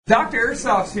Dr.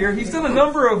 Airsoft's here. He's done a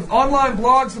number of online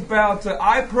blogs about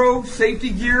iPro safety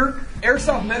gear,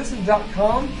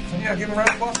 airsoftmedicine.com. So yeah, give him a round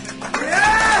of applause.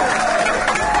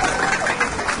 Yeah!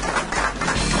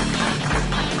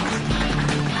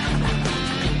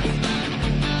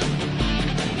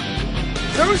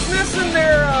 Who's missing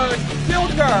their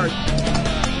field guard?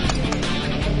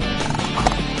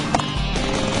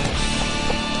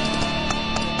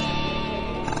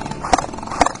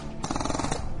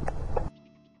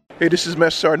 Hey, this is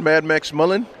Master Sergeant Mad Max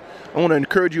Mullen. I want to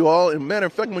encourage you all. As a matter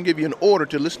of fact, I'm going to give you an order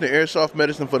to listen to Airsoft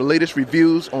Medicine for the latest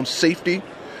reviews on safety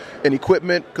and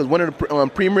equipment, because one of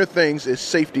the premier things is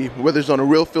safety, whether it's on the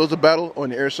real fields of battle or in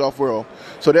the airsoft world.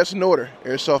 So that's an order.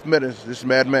 Airsoft Medicine. This is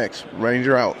Mad Max.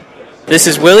 Ranger out. This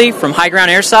is Willie from High Ground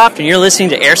Airsoft, and you're listening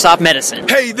to Airsoft Medicine.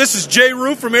 Hey, this is Jay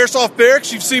Rue from Airsoft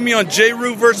Barracks. You've seen me on Jay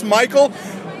Rue vs. Michael.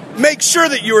 Make sure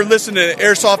that you are listening to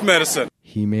Airsoft Medicine.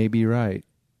 He may be right.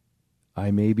 I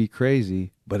may be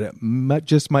crazy, but it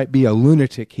just might be a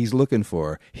lunatic he's looking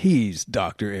for. He's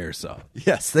Dr. Airsoft.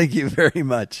 Yes, thank you very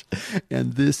much.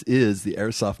 And this is the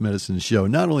Airsoft Medicine Show.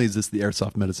 Not only is this the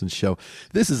Airsoft Medicine Show,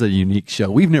 this is a unique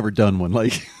show. We've never done one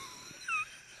like...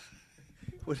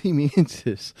 What he means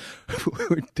is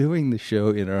we're doing the show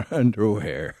in our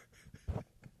underwear.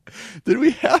 Did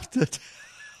we have to?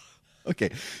 Okay,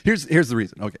 here's the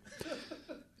reason. Okay,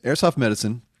 Airsoft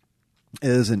Medicine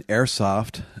is an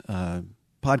airsoft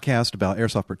podcast about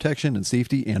airsoft protection and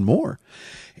safety and more.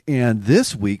 And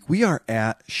this week we are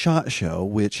at SHOT Show,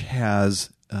 which has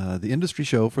the industry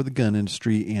show for the gun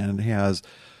industry and has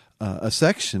a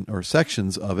section or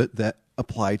sections of it that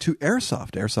apply to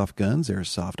airsoft guns,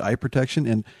 airsoft eye protection,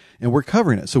 and we're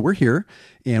covering it. So we're here,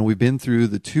 and we've been through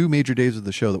the two major days of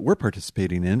the show that we're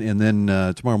participating in, and then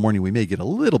tomorrow morning we may get a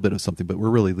little bit of something, but we're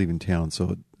really leaving town,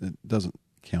 so it doesn't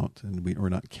count, and we're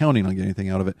not counting on getting anything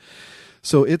out of it.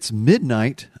 So it's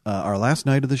midnight, our last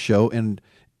night of the show, and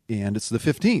it's the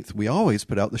 15th. We always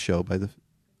put out the show by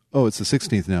it's the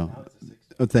 16th now.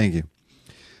 Oh, thank you.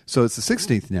 So it's the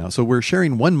 16th now. So we're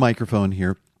sharing one microphone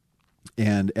here.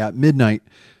 And at midnight,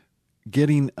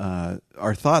 getting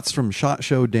our thoughts from SHOT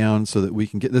Show down so that we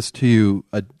can get this to you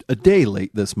a day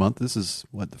late this month. This is,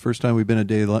 the first time we've been a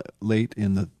day late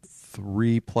in the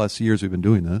 3+ years we've been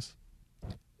doing this.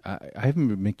 I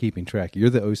haven't been keeping track. You're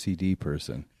the OCD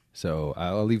person, so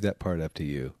I'll leave that part up to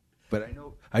you. But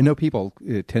I know people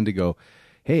tend to go,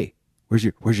 "Hey, where's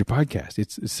your podcast?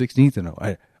 It's 16th, and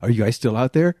are you guys still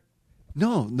out there?"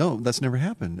 No, that's never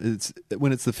happened. It's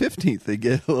when it's the 15th they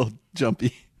get a little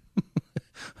jumpy.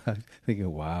 I'm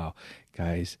thinking, wow,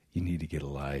 guys, you need to get a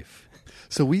life.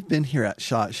 So we've been here at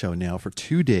SHOT Show now for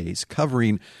 2 days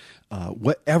covering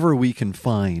whatever we can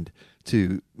find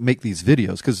to make these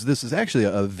videos, because this is actually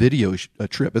a video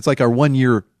trip. It's like our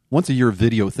once a year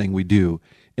video thing we do,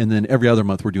 and then every other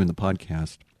month we're doing the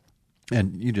podcast.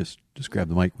 And you just grab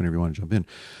the mic whenever you want to jump in.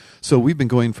 So we've been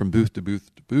going from booth to booth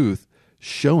to booth,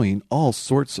 showing all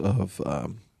sorts of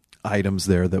items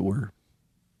there that we're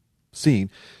seeing,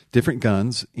 different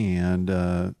guns, and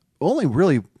only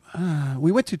really,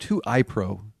 we went to 2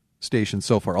 iPro stations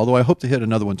so far, although I hope to hit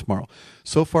another one tomorrow.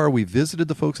 So far, we visited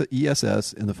the folks at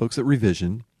ESS and the folks at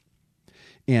Revision,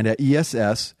 and at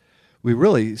ESS, we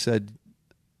really said,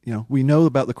 we know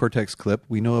about the Cortex Clip,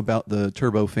 we know about the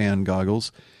Turbofan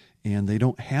goggles, and they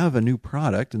don't have a new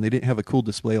product, and they didn't have a cool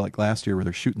display like last year where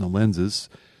they're shooting the lenses.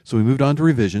 So we moved on to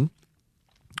Revision,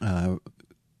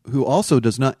 who also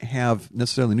does not have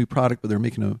necessarily a new product, but they're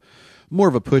making more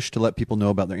of a push to let people know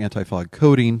about their anti-fog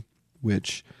coating,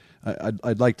 which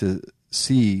I'd like to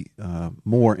see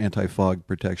more anti-fog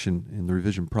protection in the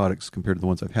Revision products compared to the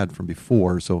ones I've had from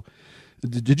before. So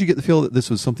did you get the feel that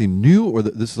this was something new, or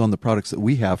that this is on the products that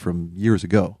we have from years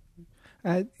ago?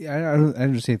 I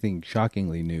don't see anything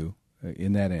shockingly new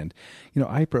in that end.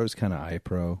 iPro is kind of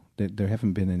iPro. There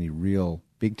haven't been any real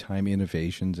big-time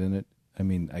innovations in it. I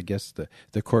mean, I guess the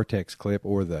Cortex Clip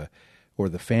or the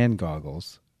fan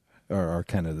goggles are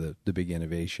kind of the big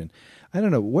innovation. I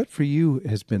don't know, what for you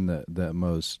has been the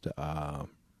most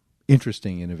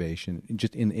interesting innovation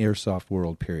just in airsoft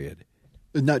world, period?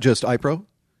 Not just iPro?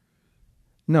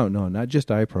 No, not just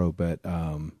iPro, but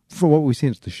for what we've seen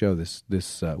at the show this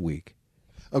week.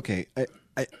 Okay,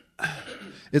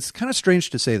 it's kind of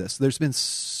strange to say this. There's been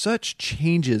such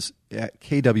changes at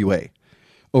KWA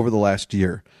over the last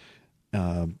year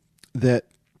that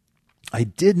I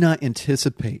did not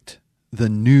anticipate the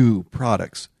new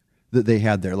products that they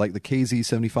had there, like the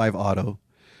KZ75 Auto,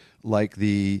 like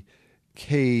the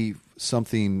K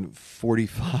something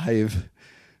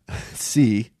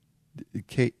 45C.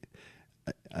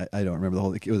 I don't remember the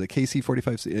whole. It was a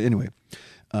KC45C. Anyway,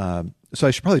 So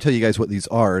I should probably tell you guys what these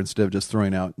are instead of just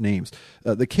throwing out names.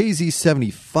 The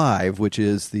KZ-75, which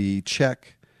is the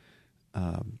Czech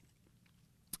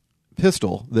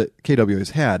pistol that KWA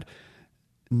has had,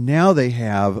 now they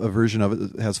have a version of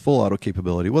it that has full auto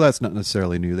capability. Well, that's not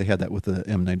necessarily new. They had that with the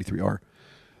M93R.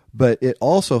 But it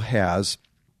also has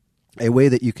a way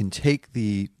that you can take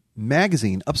the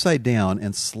magazine upside down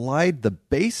and slide the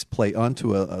base plate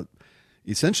onto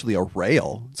essentially a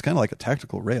rail. It's kind of like a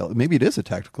tactical rail. Maybe it is a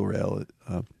tactical rail.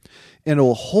 And it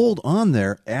will hold on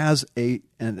there as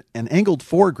an angled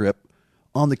foregrip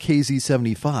on the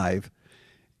KZ-75.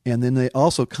 And then it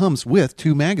also comes with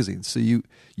 2 magazines. So you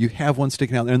have one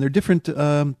sticking out there, and they're different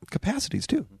capacities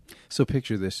too. So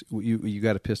picture this. You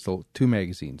got a pistol, 2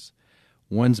 magazines.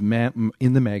 One's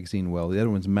in the magazine well. The other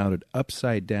one's mounted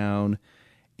upside down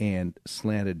and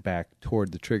slanted back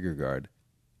toward the trigger guard.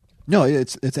 No,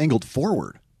 it's angled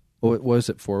forward. Oh, was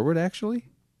it forward, actually?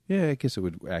 Yeah, I guess it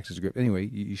would act as a grip. Anyway,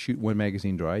 you shoot one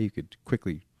magazine dry, you could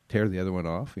quickly tear the other one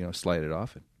off, slide it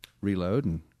off and reload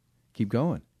and keep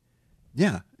going.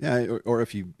 Yeah. Or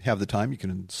if you have the time, you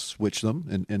can switch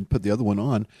them and put the other one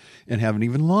on and have an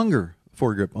even longer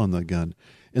foregrip on the gun.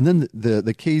 And then the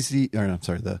KZ, or I'm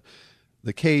sorry,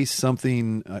 the K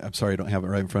something, I'm sorry, I don't have it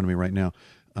right in front of me right now.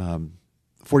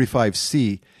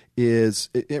 45C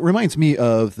it reminds me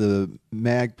of the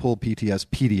Magpul PTS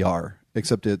PDR,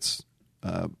 except it's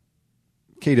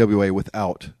KWA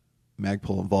without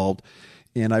Magpul involved.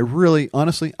 And I really,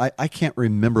 honestly, I can't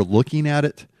remember looking at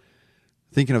it,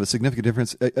 thinking of a significant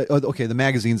difference. Okay, the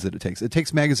magazines that it takes. It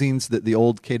takes magazines that the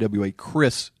old KWA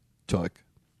Chris took.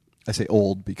 I say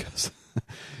old because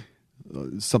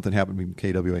something happened between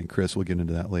KWA and Chris. We'll get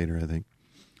into that later, I think.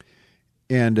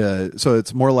 And so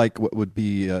it's more like what would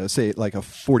be, say, like a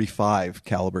 45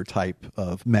 caliber type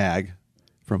of mag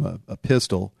from a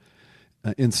pistol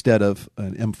instead of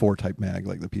an M4 type mag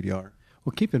like the PDR.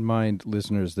 Well, keep in mind,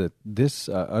 listeners, that this,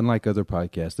 unlike other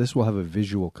podcasts, this will have a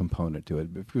visual component to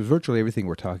it. Because virtually everything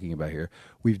we're talking about here,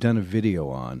 we've done a video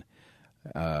on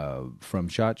from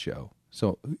SHOT Show.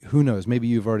 So who knows? Maybe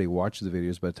you've already watched the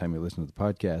videos by the time you listen to the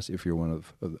podcast, if you're one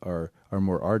of our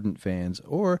more ardent fans,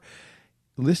 or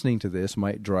listening to this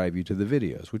might drive you to the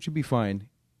videos, which would be fine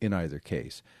in either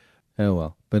case. Oh,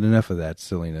 well, but enough of that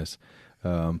silliness.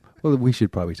 Well, we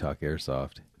should probably talk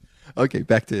airsoft. Okay,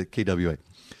 back to KWA.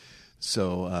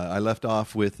 So I left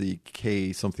off with the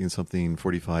K something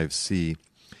 45C,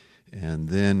 and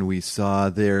then we saw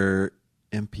their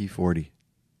MP40,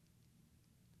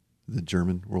 the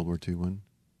German World War II one.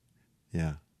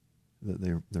 Yeah,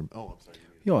 they're. Oh, I'm sorry.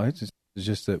 It's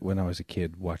just that when I was a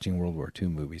kid watching World War II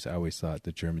movies, I always thought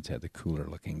the Germans had the cooler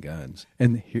looking guns,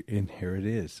 and here it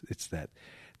is. It's that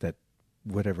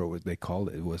whatever they called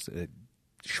it. It was a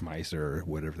Schmeisser or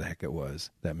whatever the heck it was.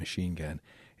 That machine gun.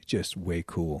 It's just way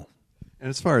cool. And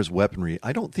as far as weaponry,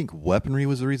 I don't think weaponry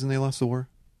was the reason they lost the war.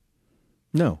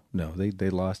 No, they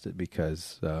lost it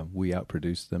because we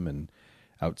outproduced them and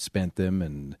outspent them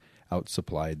and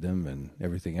outsupplied them and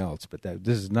everything else. But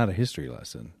this is not a history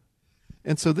lesson.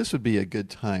 And so this would be a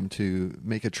good time to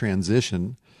make a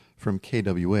transition from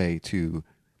KWA to,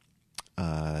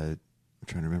 I'm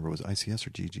trying to remember, was it ICS or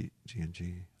G&G?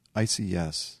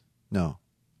 ICS. No,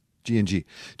 G&G.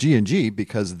 G&G,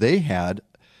 because they had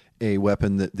a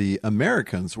weapon that the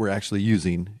Americans were actually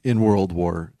using in World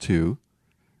War II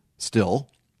still,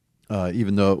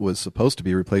 even though it was supposed to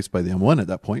be replaced by the M1 at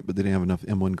that point, but they didn't have enough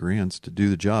M1 Garands to do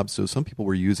the job. So some people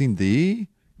were using the...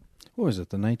 What was it,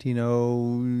 the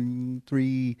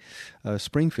 1903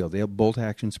 Springfield, the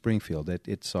bolt-action Springfield.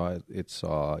 It saw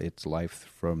its life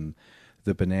from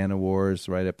the Banana Wars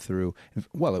right up through...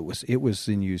 Well, it was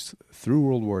in use through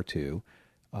World War II,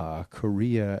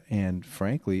 Korea, and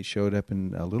frankly, it showed up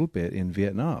in a little bit in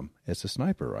Vietnam as a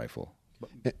sniper rifle.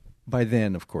 By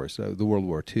then, of course, the World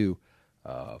War II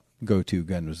go-to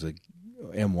gun was the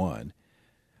M1.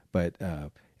 But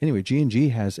anyway, G&G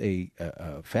has a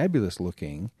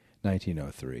fabulous-looking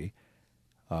 1903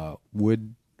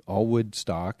 all-wood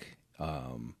stock,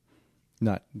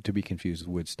 not to be confused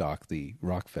with Woodstock, the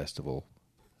rock festival.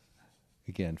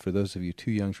 Again, for those of you too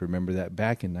young to remember that,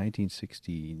 back in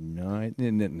 1969,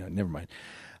 no, never mind.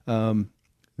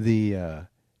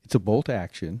 It's a bolt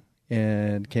action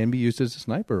and can be used as a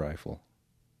sniper rifle.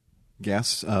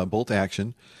 Gas bolt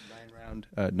action.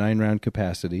 9-round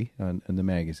capacity on the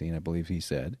magazine, I believe he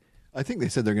said. I think they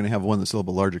said they're going to have one that's a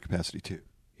little bit larger capacity too.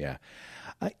 Yeah,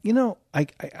 I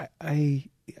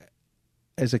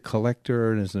as a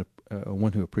collector and as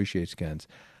one who appreciates guns,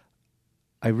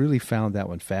 I really found that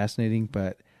one fascinating,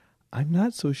 but I'm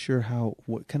not so sure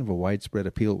what kind of a widespread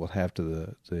appeal it will have to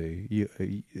the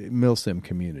MilSim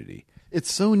community.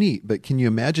 It's so neat, but can you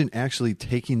imagine actually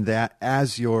taking that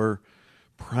as your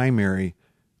primary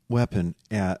weapon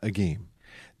at a game?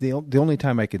 The only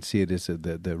time I can see it is the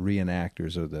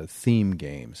reenactors or the theme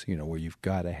games, where you've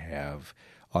got to have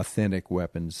authentic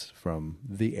weapons from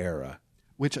the era.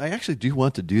 Which I actually do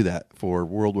want to do that for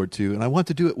World War II, and I want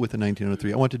to do it with a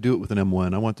 1903. I want to do it with an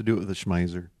M1. I want to do it with a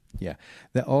Schmeiser. Yeah,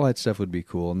 all that stuff would be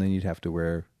cool, and then you'd have to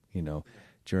wear,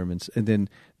 Germans, and then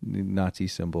Nazi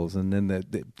symbols, and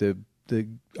then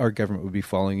our government would be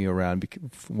following you around.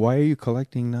 Why are you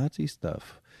collecting Nazi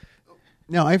stuff?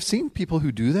 Now, I've seen people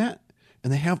who do that,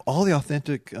 and they have all the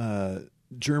authentic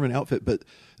German outfit, but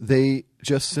they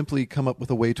just simply come up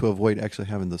with a way to avoid actually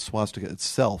having the swastika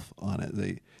itself on it.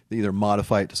 They either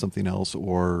modify it to something else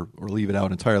or leave it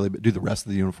out entirely, but do the rest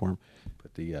of the uniform.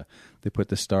 But they put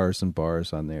the stars and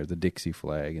bars on there, the Dixie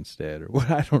flag instead, or what,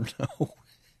 I don't know.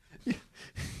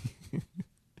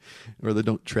 Or the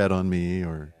 "Don't Tread on Me,"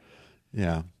 or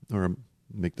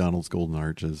McDonald's Golden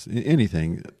Arches,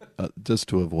 anything, just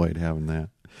to avoid having that.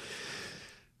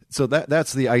 So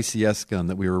that's the ICS gun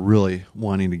that we were really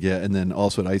wanting to get. And then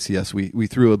also at ICS, we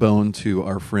threw a bone to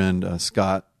our friend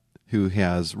Scott, who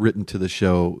has written to the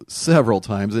show several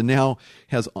times and now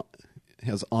has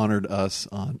honored us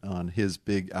on his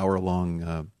big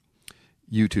hour-long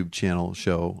YouTube channel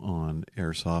show on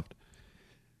Airsoft,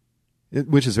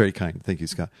 which is very kind. Thank you,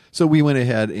 Scott. So we went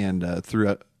ahead and threw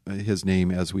out his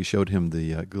name as we showed him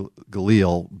the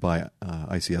Galil by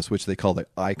ICS, which they call the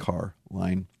ICAR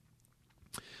line.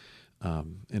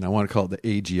 And I want to call it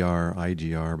the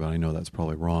IGR, but I know that's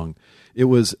probably wrong. It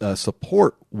was a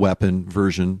support weapon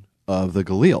version of the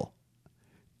Galil,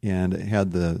 and it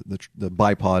had the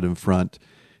bipod in front,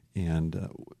 and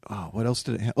what else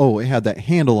did it have? Oh, it had that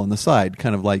handle on the side,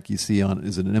 kind of like you see on,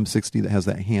 is it an M60 that has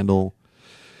that handle?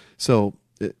 So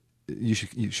you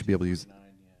should be able to use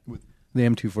it. The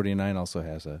M249 also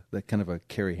has that kind of a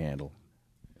carry handle.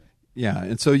 Yeah,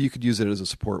 and so you could use it as a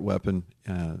support weapon,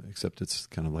 except it's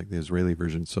kind of like the Israeli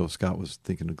version. So Scott was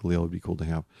thinking a Galil would be cool to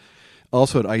have.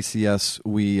 Also at ICS,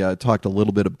 we talked a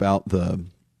little bit about the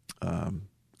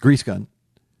grease gun.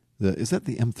 Is that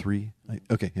the M3?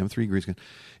 Okay, M3 grease gun.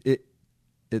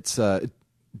 It's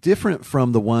different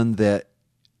from the one that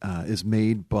is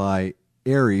made by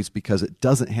Aries because it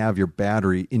doesn't have your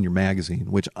battery in your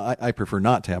magazine, which I prefer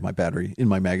not to have my battery in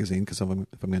my magazine, because if I'm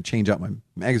going to change out my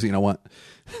magazine, I want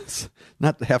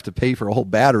not to have to pay for a whole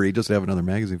battery just to have another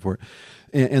magazine for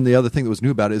it. And the other thing that was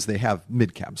new about it is they have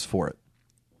mid-caps for it.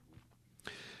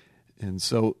 And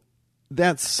so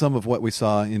that's some of what we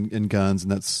saw in guns,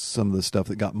 and that's some of the stuff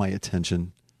that got my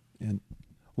attention. And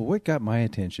well, what got my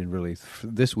attention really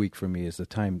this week for me is the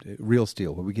timed real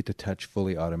steel, where we get to touch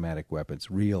fully automatic weapons,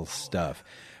 real stuff,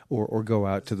 or go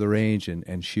out to the range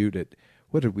and shoot at,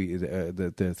 what did we,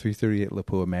 the 338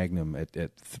 Lapua Magnum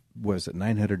at was it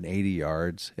 980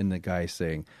 yards, and the guy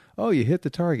saying, "Oh, you hit the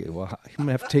target." Well, I'm going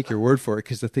to have to take your word for it,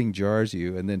 because the thing jars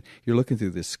you, and then you're looking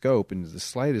through the scope, and the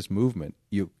slightest movement,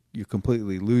 you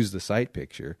completely lose the sight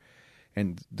picture,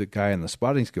 and the guy on the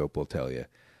spotting scope will tell you,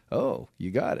 "Oh,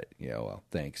 you got it." Yeah, well,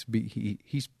 thanks.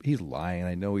 He's lying.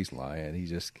 I know he's lying. He's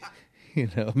just,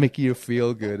 making you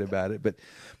feel good about it. But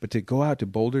to go out to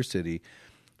Boulder City,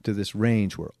 to this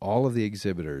range where all of the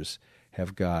exhibitors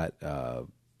have got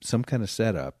some kind of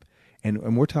setup,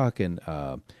 and we're talking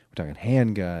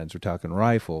handguns, we're talking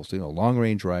rifles, long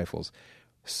range rifles,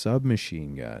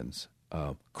 submachine guns,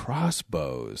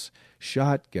 crossbows,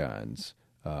 shotguns.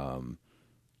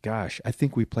 Gosh, I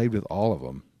think we played with all of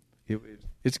them.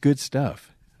 It's good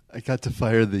stuff. I got to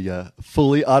fire the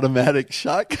fully automatic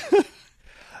shotgun.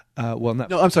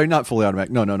 I'm sorry, not fully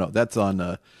automatic. No. That's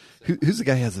on. Who's the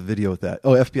guy who has the video with that?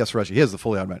 Oh, FPS Russia. He has the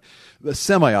fully automatic, the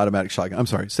semi-automatic shotgun. I'm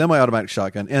sorry, semi-automatic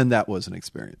shotgun, and that was an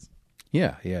experience.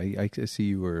 Yeah. I see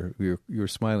you were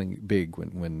smiling big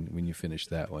when you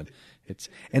finished that one.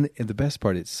 And the best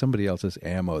part, it's somebody else's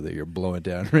ammo that you're blowing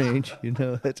down range.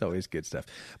 That's always good stuff.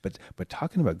 But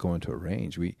talking about going to a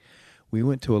range, we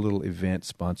went to a little event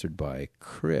sponsored by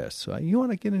Chris. You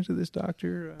want to get into this,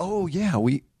 Doctor? Oh yeah,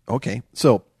 okay.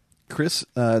 So Chris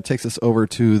takes us over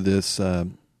to this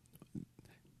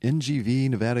NGV,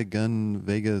 Nevada Gun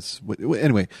Vegas.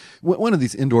 Anyway, one of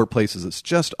these indoor places that's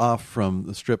just off from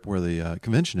the strip where the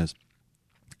convention is,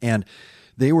 and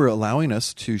they were allowing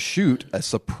us to shoot a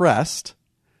suppressed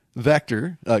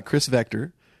Vector, Chris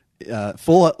Vector,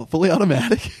 fully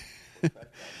automatic.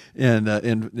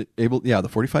 And able, the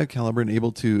 45 caliber, and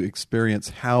able to experience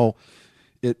how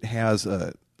it has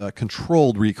a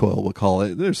controlled recoil, we'll call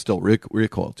it. There's still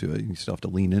recoil to it. You still have to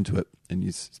lean into it, and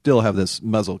you still have this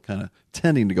muzzle kind of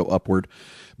tending to go upward.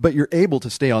 But you're able to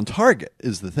stay on target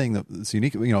is the thing that's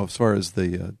unique. As far as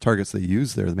the targets they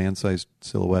use there, the man-sized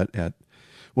silhouette at,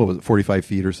 45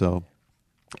 feet or so.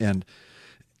 And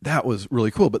that was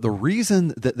really cool. But the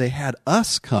reason that they had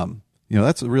us come,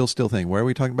 that's a real still thing. Why are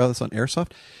we talking about this on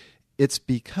Airsoft? It's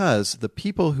because the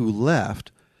people who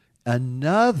left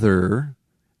another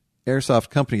Airsoft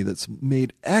company that's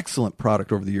made excellent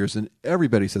product over the years, and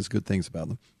everybody says good things about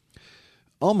them.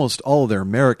 Almost all of their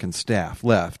American staff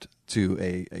left to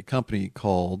a company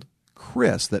called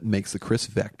Kriss that makes the Kriss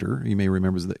Vector. You may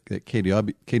remember that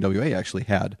KWA actually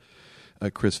had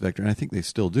a Kriss Vector, and I think they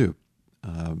still do,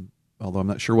 although I'm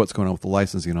not sure what's going on with the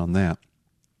licensing on that.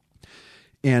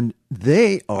 And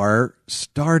they are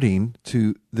starting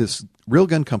to, this Real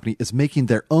Gun company is making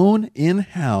their own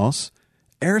in-house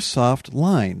Airsoft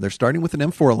line. They're starting with an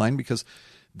M4 line because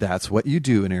that's what you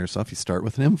do in Airsoft. You start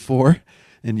with an M4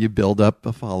 and you build up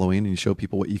a following and you show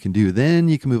people what you can do. Then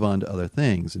you can move on to other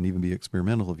things and even be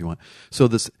experimental if you want. So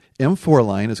this M4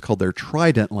 line is called their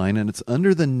Trident line, and it's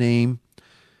under the name,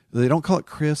 they don't call it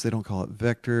Kriss, they don't call it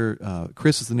Vector.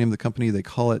 Kriss is the name of the company. They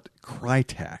call it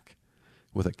Krytac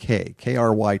with a K,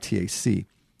 Krytac.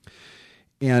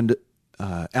 And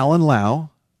Alan Lau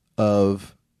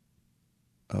of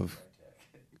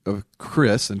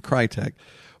Kriss and Krytac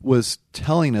was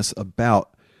telling us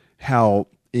about how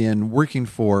in working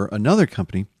for another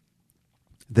company,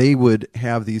 they would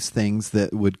have these things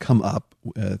that would come up,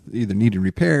 either needing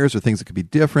repairs or things that could be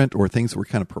different or things that were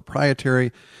kind of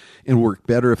proprietary and work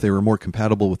better if they were more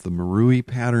compatible with the Marui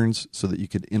patterns so that you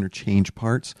could interchange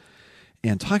parts.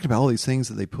 And talking about all these things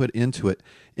that they put into it.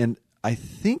 And I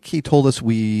think he told us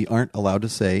we aren't allowed to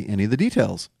say any of the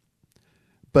details.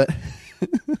 But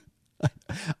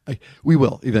we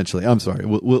will eventually. I'm sorry.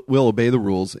 We'll obey the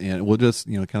rules, and we'll just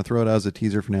kind of throw it out as a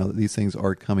teaser for now that these things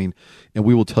are coming, and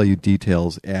we will tell you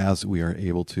details as we are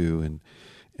able to and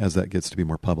as that gets to be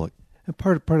more public. And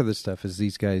part of this stuff is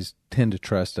these guys tend to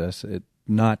trust us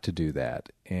not to do that.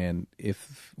 And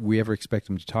if we ever expect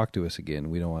them to talk to us again,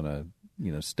 we don't want to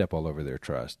step all over their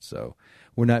trust. So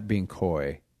we're not being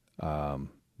coy.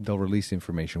 They'll release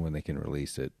information when they can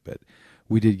release it, but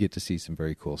we did get to see some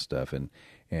very cool stuff,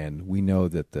 and we know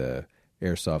that the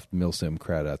Airsoft Milsim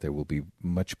crowd out there will be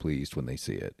much pleased when they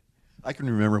see it. I can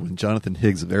remember when Jonathan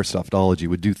Higgs of Airsoftology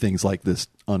would do things like this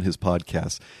on his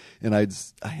podcast, and I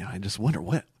just wonder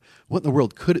what in the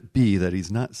world could it be that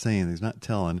he's not saying, he's not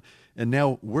telling, and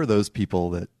now we're those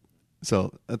people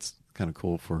so that's kind of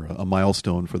cool for a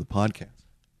milestone for the podcast.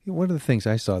 One of the things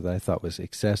I saw that I thought was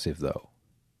excessive, though,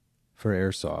 for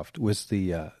Airsoft was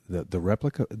the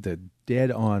replica, the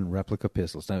dead-on replica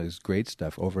pistols. Now, there's great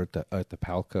stuff over at the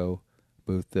Palco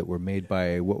booth that were made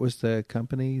by, what was the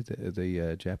company,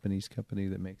 the Japanese company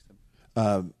that makes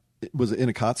them? Was it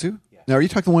Inokatsu? Yeah. Now, are you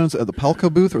talking the ones at the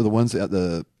Palco booth or the ones at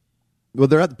the? Well,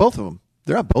 they're at both of them.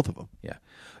 They're at both of them.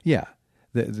 Yeah.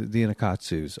 The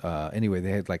Inokatsus. Anyway,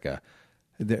 they had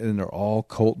and they're all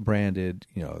Colt branded.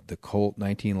 The Colt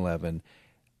 1911,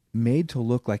 made to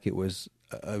look like it was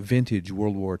a vintage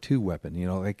World War II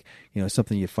weapon,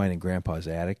 something you'd find in Grandpa's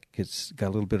attic. It's got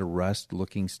a little bit of rust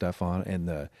looking stuff on it,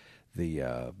 and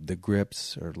the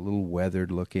grips are a little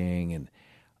weathered looking, and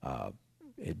a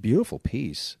beautiful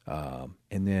piece. And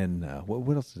then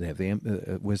what else did they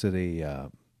have? Was it a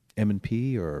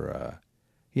M&P or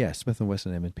Smith &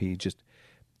 Wesson M&P? Just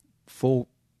full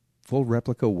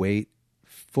replica weight,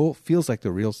 feels like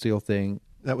the real steel thing.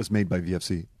 That was made by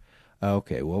VFC.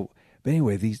 Okay, well. But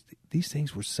anyway, these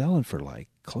things were selling for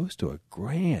close to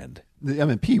 $1,000. The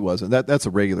M&P wasn't. That's a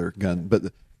regular gun,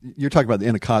 but you're talking about the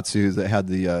Inokatsus that had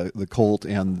the Colt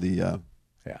and the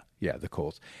the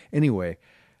Colts. Anyway,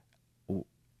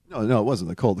 no, it wasn't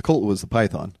the Colt. The Colt was the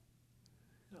Python.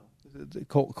 No, the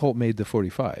Colt made the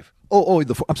 45.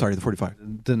 I'm sorry, the 45,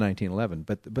 the 1911.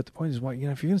 But the point is, why if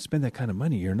you're going to spend that kind of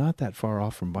money, you're not that far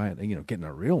off from buying getting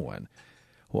a real one.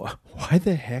 Well, why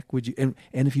the heck would you? And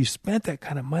if you spent that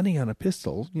kind of money on a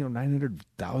pistol,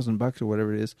 $900,000 or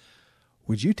whatever it is,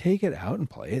 would you take it out and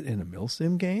play it in a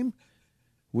Milsim game?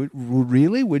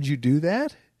 Would you do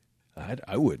that?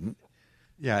 I wouldn't.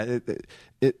 Yeah,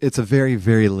 it's a very,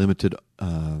 very limited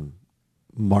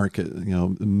market.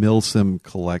 Milsim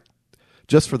collect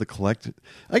just for the collect.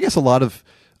 I guess a lot of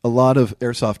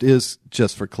Airsoft is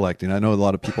just for collecting. I know a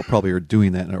lot of people probably are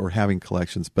doing that or having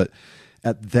collections, but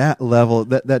at that level,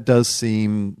 that does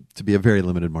seem to be a very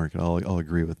limited market. I'll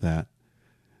agree with that.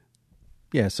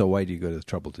 Yeah, so why do you go to the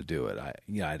trouble to do it?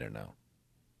 I don't know.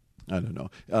 I don't know.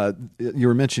 You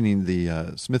were mentioning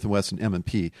the Smith & Wesson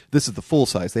M&P. This is the full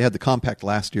size. They had the compact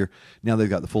last year. Now they've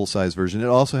got the full size version. It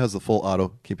also has the full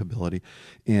auto capability.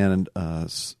 And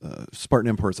Spartan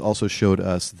Imports also showed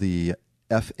us the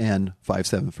FN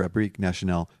 57 Fabrique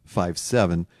Nationale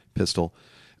 57 pistol,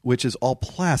 which is all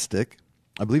plastic.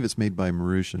 I believe it's made by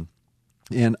Maruchan.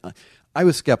 And I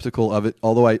was skeptical of it,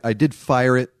 although I did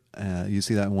fire it. You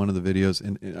see that in one of the videos,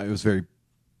 and I was very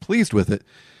pleased with it.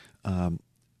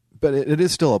 But it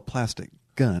is still a plastic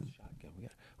gun.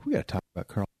 We got to talk about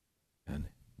Carlton.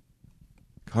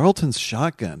 Carlton's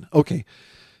shotgun. Okay,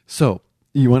 so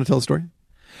you want to tell the story?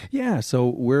 Yeah, so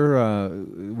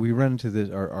we run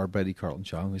into our buddy Carlton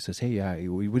Shaw, who says, "Hey,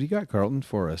 what do you got, Carlton,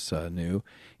 for us new?"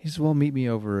 He says, "Well, meet me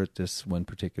over at this one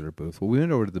particular booth." Well, we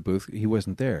went over to the booth. He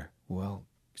wasn't there. Well,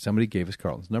 somebody gave us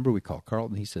Carlton's number. We call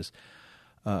Carlton. He says,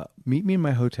 "Meet me in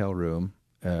my hotel room.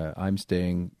 I'm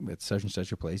staying at such and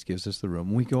such a place." Gives us the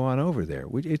room. We go on over there.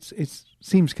 It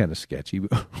seems kind of sketchy.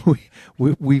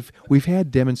 We've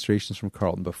had demonstrations from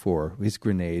Carlton before, his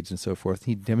grenades and so forth.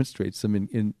 He demonstrates them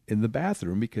in the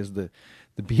bathroom because the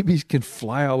BBs can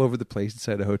fly all over the place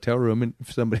inside a hotel room, and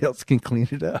somebody else can clean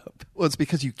it up. Well, it's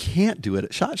because you can't do it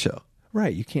at SHOT Show.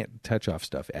 Right, you can't touch off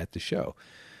stuff at the show.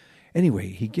 Anyway,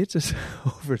 he gets us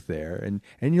over there,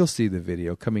 and you'll see the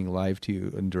video coming live to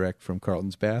you and direct from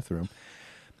Carlton's bathroom.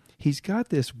 He's got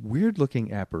this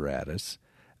weird-looking apparatus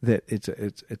that it's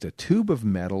a tube of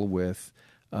metal with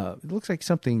it looks like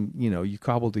something you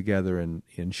cobble together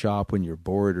in shop when you're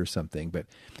bored or something. But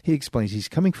he explains he's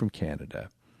coming from Canada,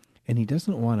 and he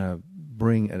doesn't want to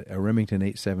bring a Remington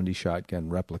 870 shotgun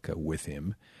replica with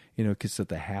him, because of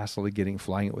the hassle of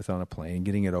flying it with on a plane,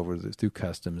 getting it over through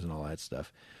customs and all that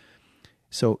stuff.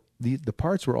 So the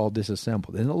parts were all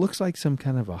disassembled, and it looks like some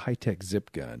kind of a high-tech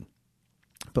zip gun.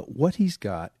 But what he's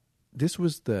got, this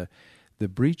was the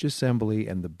breech assembly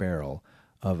and the barrel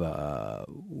of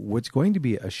what's going to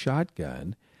be a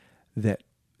shotgun that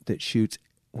shoots,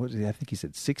 I think he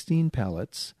said 16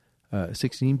 pellets,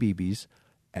 16 BBs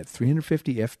at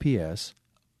 350 FPS,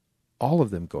 all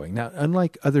of them going. Now,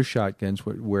 unlike other shotguns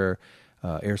where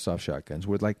airsoft shotguns,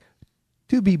 where like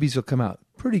 2 BBs will come out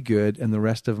pretty good, and the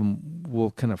rest of them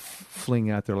will kind of fling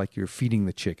out there like you're feeding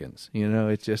the chickens.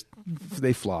 It's just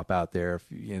they flop out there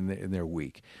and they're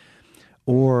weak.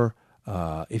 Or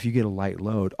if you get a light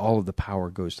load, all of the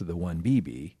power goes to the 1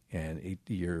 BB, and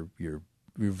you're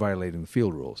violating the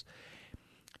field rules.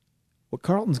 What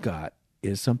Carlton's got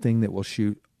is something that will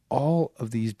shoot all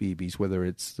of these BBs, whether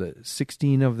it's the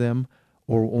 16 of them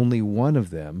or only one of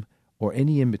them, or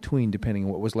any in between, depending on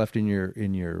what was left in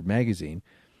your magazine.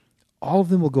 All of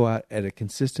them will go out at a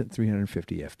consistent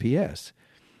 350 FPS.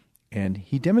 And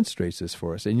he demonstrates this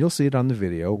for us, and you'll see it on the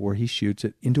video where he shoots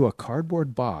it into a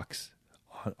cardboard box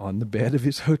on the bed of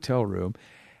his hotel room.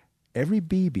 Every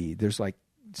BB, there's like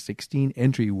 16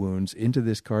 entry wounds into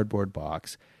this cardboard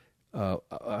box,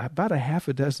 about a half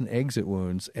a dozen exit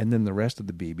wounds, and then the rest of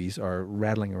the BBs are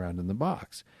rattling around in the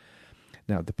box.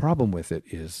 Now, the problem with it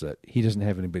is that he doesn't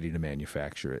have anybody to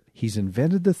manufacture it. He's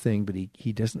invented the thing, but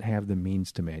he doesn't have the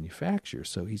means to manufacture.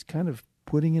 So he's kind of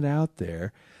putting it out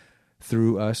there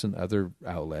through us and other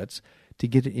outlets to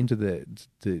get it into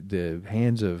the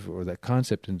hands of, or that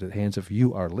concept into the hands of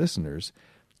you, our listeners,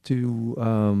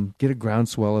 to get a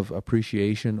groundswell of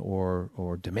appreciation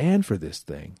or demand for this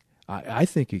thing. I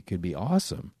think it could be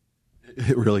awesome.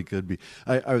 It really could be.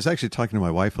 I was actually talking to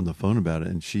my wife on the phone about it,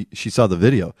 and she saw the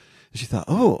video, and she thought,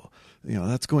 oh,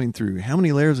 that's going through how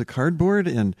many layers of cardboard,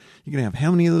 and you're going to have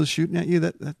how many of those shooting at you?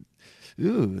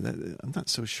 I'm not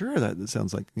so sure. That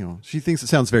sounds like, she thinks it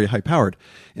sounds very high-powered.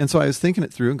 And so I was thinking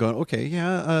it through and going, okay,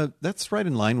 yeah, that's right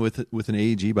in line with an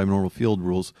AEG by normal field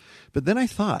rules. But then I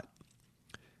thought,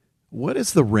 what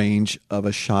is the range of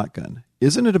a shotgun?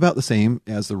 Isn't it about the same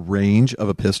as the range of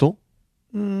a pistol?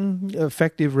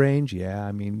 Effective range, yeah.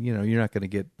 I mean, you're not going to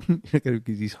get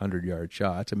these 100-yard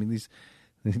shots. I mean, these,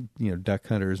 duck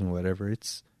hunters and whatever.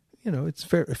 It's, it's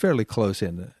fairly close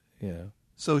in.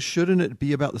 So shouldn't it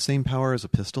be about the same power as a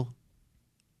pistol?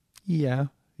 Yeah,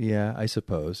 I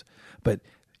suppose. But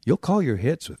you'll call your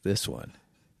hits with this one.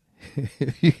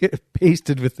 You get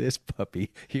pasted with this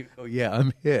puppy, you go, yeah,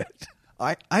 I'm hit.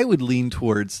 I would lean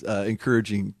towards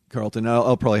encouraging Carlton.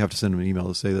 I'll probably have to send him an email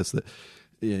to say this, that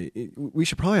we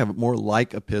should probably have it more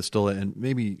like a pistol, and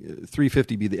maybe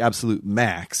 350 be the absolute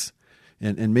max,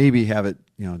 and maybe have it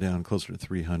down closer to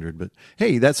 300. But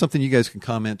hey, that's something you guys can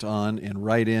comment on and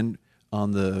write in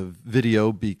on the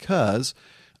video, because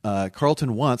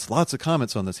Carlton wants lots of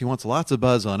comments on this. He wants lots of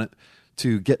buzz on it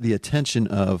to get the attention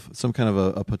of some kind of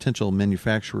a potential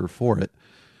manufacturer for it.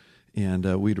 And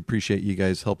we'd appreciate you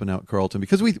guys helping out Carlton,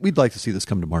 because we'd like to see this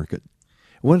come to market.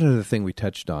 One other thing we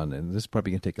touched on, and this is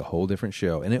probably going to take a whole different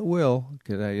show, and it will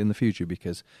in the future,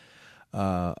 because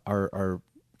our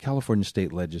California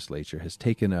state legislature has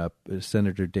taken up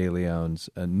Senator De Leon's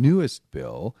newest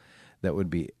bill that would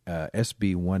be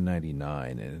SB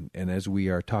 199. And as we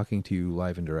are talking to you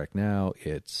live and direct now,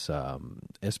 it's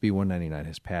SB 199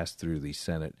 has passed through the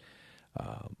Senate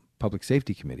Public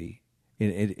Safety Committee.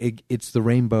 It's the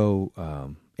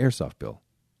rainbow airsoft bill.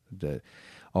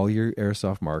 All your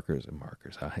airsoft markers.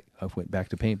 I went back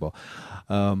to paintball.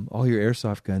 All your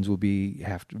airsoft guns will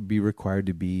have to be required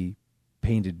to be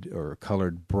painted or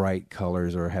colored bright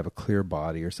colors or have a clear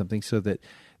body or something, so that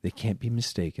they can't be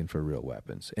mistaken for real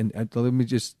weapons. And let me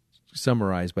just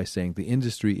summarize by saying the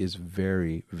industry is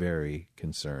very, very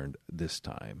concerned this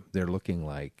time. They're looking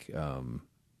like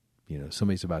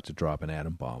somebody's about to drop an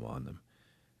atom bomb on them.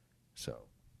 So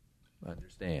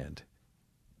understand.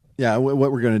 Yeah, what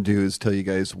we're going to do is tell you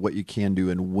guys what you can do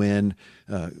and when.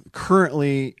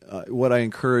 Currently, what I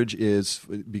encourage is,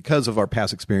 because of our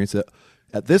past experience, that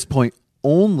at this point,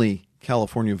 only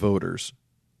California voters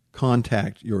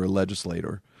contact your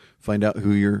legislator, find out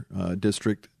who your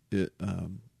district,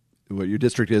 what your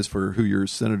district is for who your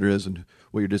senator is, and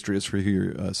what your district is for who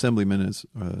your assemblyman is,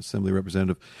 assembly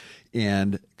representative,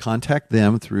 and contact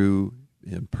them through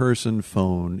in-person,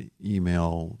 phone,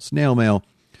 email, snail mail,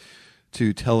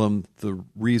 to tell them the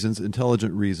reasons,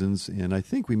 intelligent reasons, and I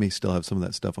think we may still have some of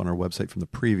that stuff on our website from the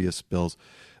previous bills,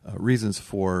 reasons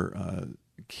for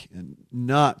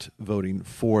not voting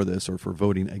for this or for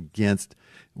voting against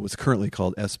what's currently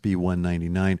called SB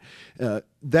 199.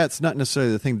 That's not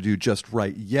necessarily the thing to do just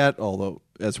right yet, although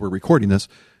as we're recording this,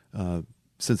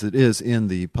 since it is in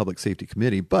the Public Safety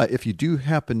Committee, but if you do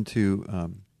happen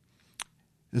to,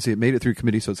 let's see, it made it through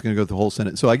committee, so it's going to go through the whole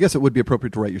Senate. So I guess it would be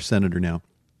appropriate to write your senator now,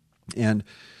 and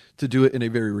to do it in a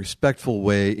very respectful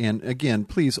way. And again,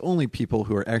 please, only people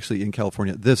who are actually in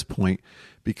California at this point,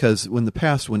 because in the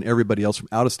past, when everybody else from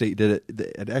out of state did it,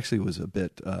 it actually was a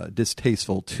bit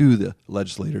distasteful to the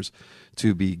legislators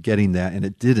to be getting that, and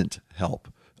it didn't help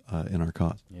in our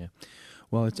cause. Yeah.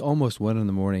 Well, it's almost 1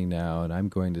 a.m. now, and I'm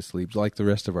going to sleep like the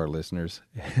rest of our listeners.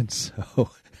 And so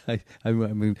I'm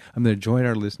going to join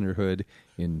our listenerhood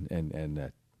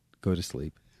and go to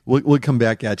sleep. We'll come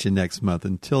back at you next month.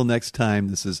 Until next time,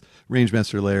 this is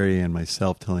Rangemaster Larry and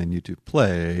myself telling you to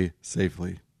play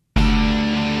safely.